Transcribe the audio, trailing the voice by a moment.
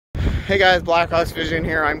Hey guys, Blackhawks Vision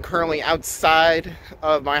here. I'm currently outside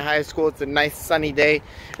of my high school. It's a nice sunny day.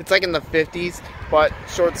 It's like in the 50s, but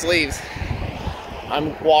short sleeves.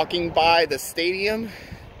 I'm walking by the stadium.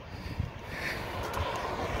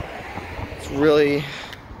 It's really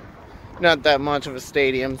not that much of a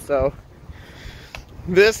stadium, so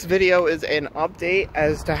this video is an update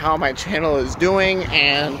as to how my channel is doing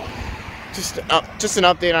and just an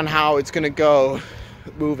update on how it's going to go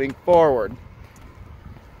moving forward.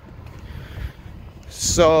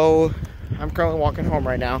 So, I'm currently walking home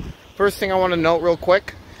right now. First thing I want to note real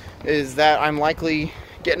quick is that I'm likely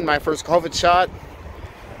getting my first COVID shot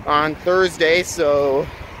on Thursday, so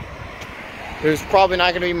there's probably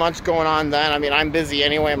not going to be much going on then. I mean, I'm busy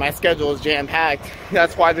anyway. My schedule is jam-packed.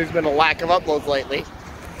 That's why there's been a lack of uploads lately.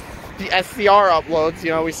 The SCR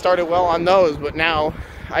uploads, we started well on those, but now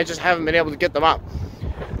I just haven't been able to get them up.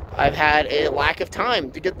 I've had a lack of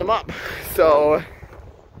time to get them up. So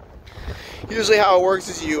usually how it works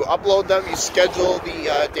is you upload them, you schedule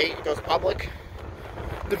the date it goes public.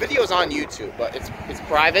 The video is on YouTube, but it's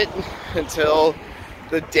private until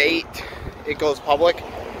the date it goes public,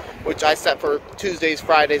 which I set for Tuesdays,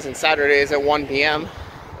 Fridays, and Saturdays at 1 p.m.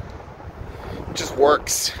 It just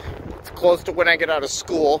works. It's close to when I get out of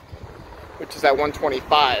school, which is at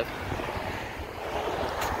 1:25.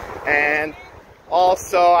 And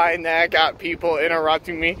also, I got people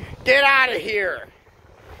interrupting me. Get out of here!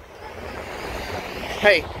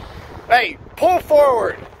 Hey, pull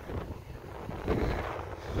forward!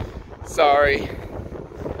 Sorry.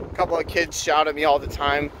 A couple of kids shout at me all the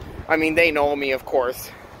time. I mean, they know me, of course.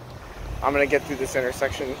 I'm gonna get through this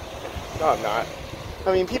intersection. No, I'm not.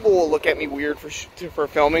 I mean, people will look at me weird for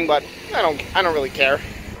filming, but I don't really care.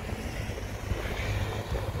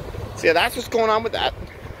 So yeah, that's what's going on with that.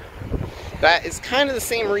 That is kind of the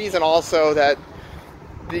same reason also that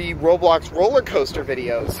the Roblox roller coaster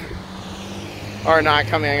videos are not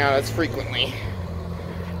coming out as frequently.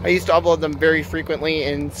 I used to upload them very frequently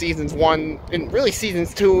in seasons 1, and really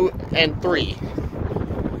seasons 2 and 3,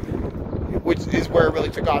 which is where it really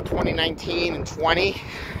took off. 2019 and 20.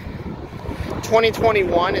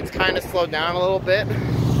 2021, it's kind of slowed down a little bit,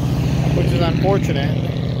 which is unfortunate.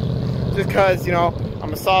 Just because,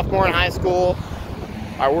 I'm a sophomore in high school.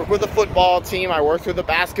 I work with a football team. I worked with a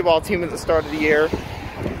basketball team at the start of the year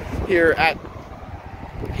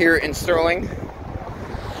here in Sterling.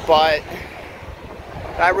 But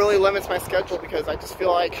that really limits my schedule because I just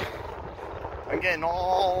feel like I'm getting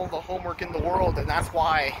all the homework in the world, and that's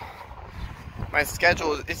why my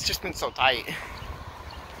schedule, it's just been so tight.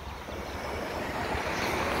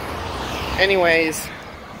 Anyways,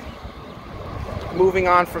 moving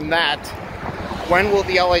on from that, when will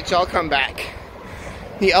the LHL come back?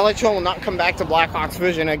 The LHL will not come back to Blackhawks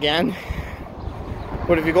Vision again.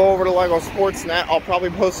 But if you go over to LEGO Sportsnet, I'll probably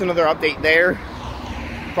post another update there.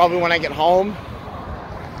 Probably when I get home.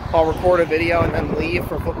 I'll record a video and then leave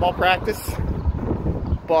for football practice.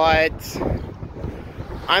 But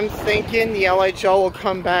I'm thinking the LHL will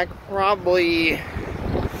come back probably,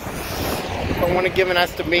 if I want to give an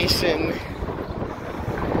estimation,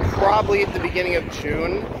 probably at the beginning of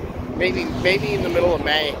June. Maybe in the middle of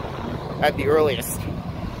May at the earliest.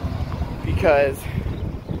 Because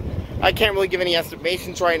I can't really give any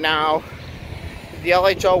estimations right now. If the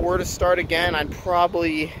LHL were to start again, I'd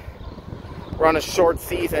probably run a short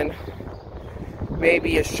season,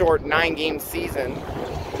 maybe a short 9-game season,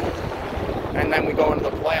 and then we go into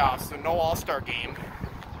the playoffs, so no all-star game.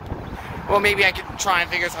 Well, maybe I could try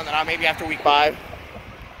and figure something out, maybe after week 5.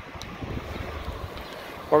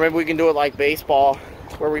 Or maybe we can do it like baseball,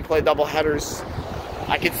 where we play double headers.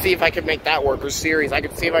 I could see if I could make that work, or series. I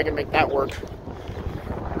could see if I could make that work.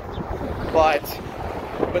 But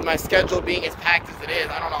with my schedule being as packed as it is,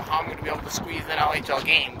 I don't know how I'm going to be able to squeeze in LHL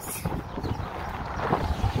games.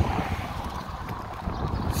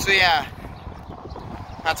 So yeah,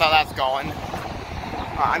 that's how that's going.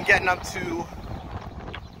 I'm getting up to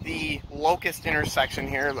the Locust intersection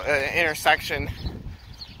here, intersection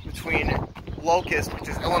between Locust, which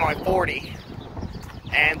is Illinois 40,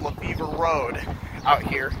 and Lefevre Road out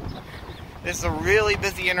here. This is a really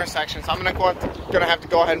busy intersection, so I'm gonna have to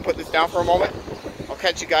go ahead and put this down for a moment. I'll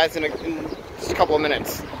catch you guys in just a couple of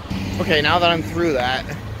minutes. Okay, now that I'm through that,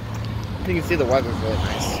 you can see the weather's really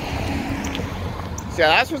nice. So yeah,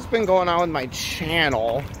 that's what's been going on with my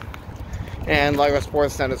channel and LEGO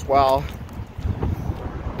Sportsnet as well.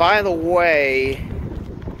 By the way,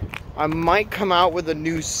 I might come out with a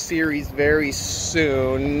new series very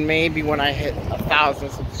soon, maybe when I hit 1,000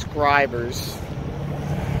 subscribers.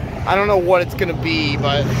 I don't know what it's gonna be,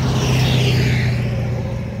 but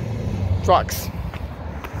trucks.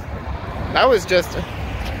 That was just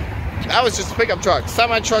That was just a pickup truck.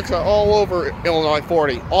 Semi-trucks are all over Illinois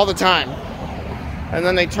 40, all the time. And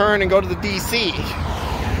then they turn and go to the DC.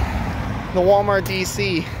 The Walmart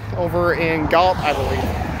DC over in Galt, I believe.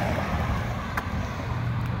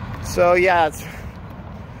 So yeah, it's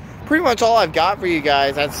pretty much all I've got for you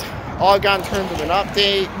guys. That's all I've got in terms of an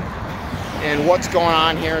update and what's going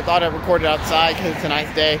on here. I thought I'd record it outside because it's a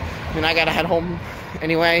nice day. I mean, I gotta head home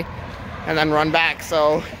anyway and then run back.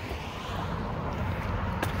 So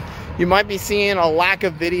you might be seeing a lack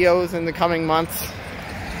of videos in the coming months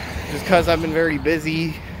just because I've been very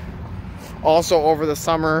busy. Also over the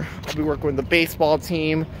summer, I'll be working with the baseball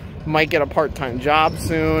team. Might get a part-time job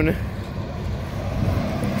soon.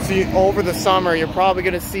 So over the summer, you're probably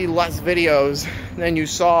going to see less videos than you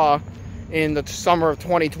saw in the summer of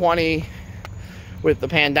 2020 with the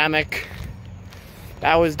pandemic.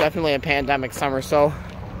 That was definitely a pandemic summer. So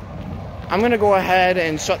I'm going to go ahead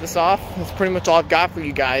and shut this off. That's pretty much all I've got for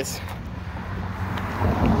you guys.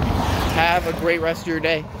 Have a great rest of your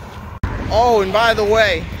day. Oh, and by the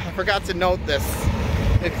way, I forgot to note this.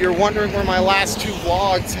 If you're wondering where my last 2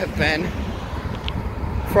 vlogs have been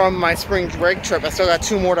from my spring break trip, I still got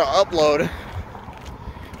 2 more to upload,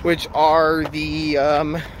 which are the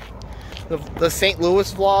St.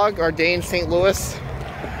 Louis vlog, our day in St. Louis,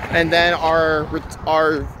 and then our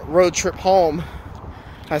road trip home.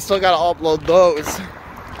 I still got to upload those.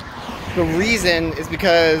 The reason is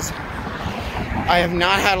because I have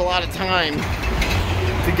not had a lot of time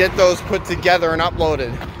to get those put together and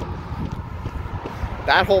uploaded.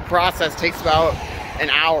 That whole process takes about an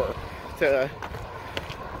hour to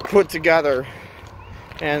put together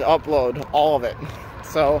and upload all of it.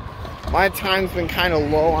 So my time's been kind of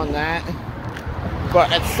low on that.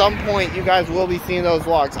 But at some point you guys will be seeing those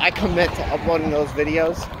vlogs. I commit to uploading those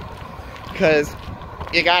videos because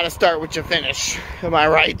you gotta start with your finish. Am I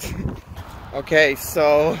right? Okay,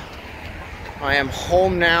 so I am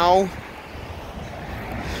home now.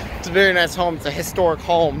 It's a very nice home. It's a historic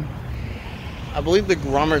home. I believe the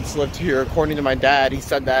Grummarts lived here, according to my dad. He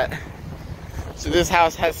said that. So this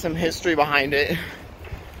house has some history behind it.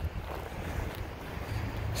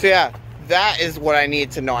 So yeah, that is what I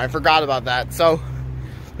need to know. I forgot about that. So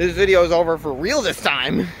this video is over for real this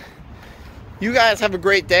time. You guys have a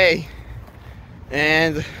great day.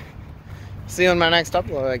 And see you on my next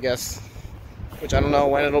upload, I guess. Which I don't know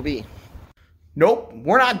when it'll be. Nope,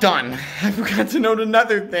 we're not done. I forgot to note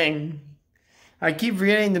another thing. I keep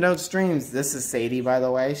forgetting to note streams. This is Sadie, by the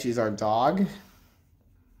way. She's our dog.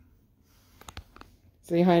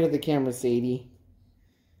 Say hi to the camera, Sadie.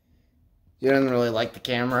 She doesn't really like the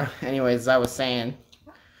camera. Anyways, as I was saying,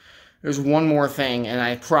 there's one more thing, and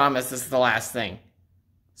I promise this is the last thing.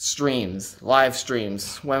 Streams. Live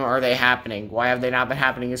streams. When are they happening? Why have they not been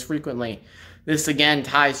happening as frequently? This, again,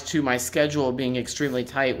 ties to my schedule being extremely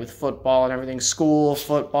tight with football and everything. School,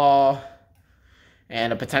 football,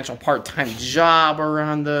 and a potential part-time job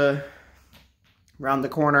around the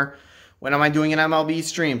corner. When am I doing an MLB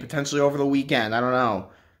stream? Potentially over the weekend. I don't know.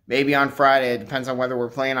 Maybe on Friday. It depends on whether we're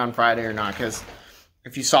playing on Friday or not. Because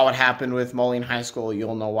if you saw what happened with Moline High School,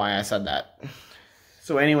 you'll know why I said that.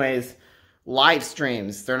 So anyways, live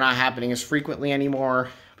streams. They're not happening as frequently anymore.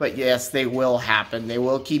 But yes, they will happen. They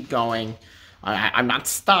will keep going. I'm not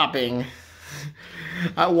stopping.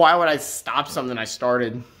 Why would I stop something I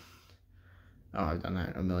started? Oh, I've done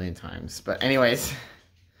that a million times. But anyways,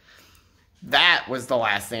 that was the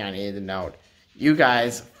last thing I needed to note. You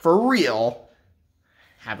guys, for real,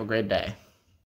 have a great day.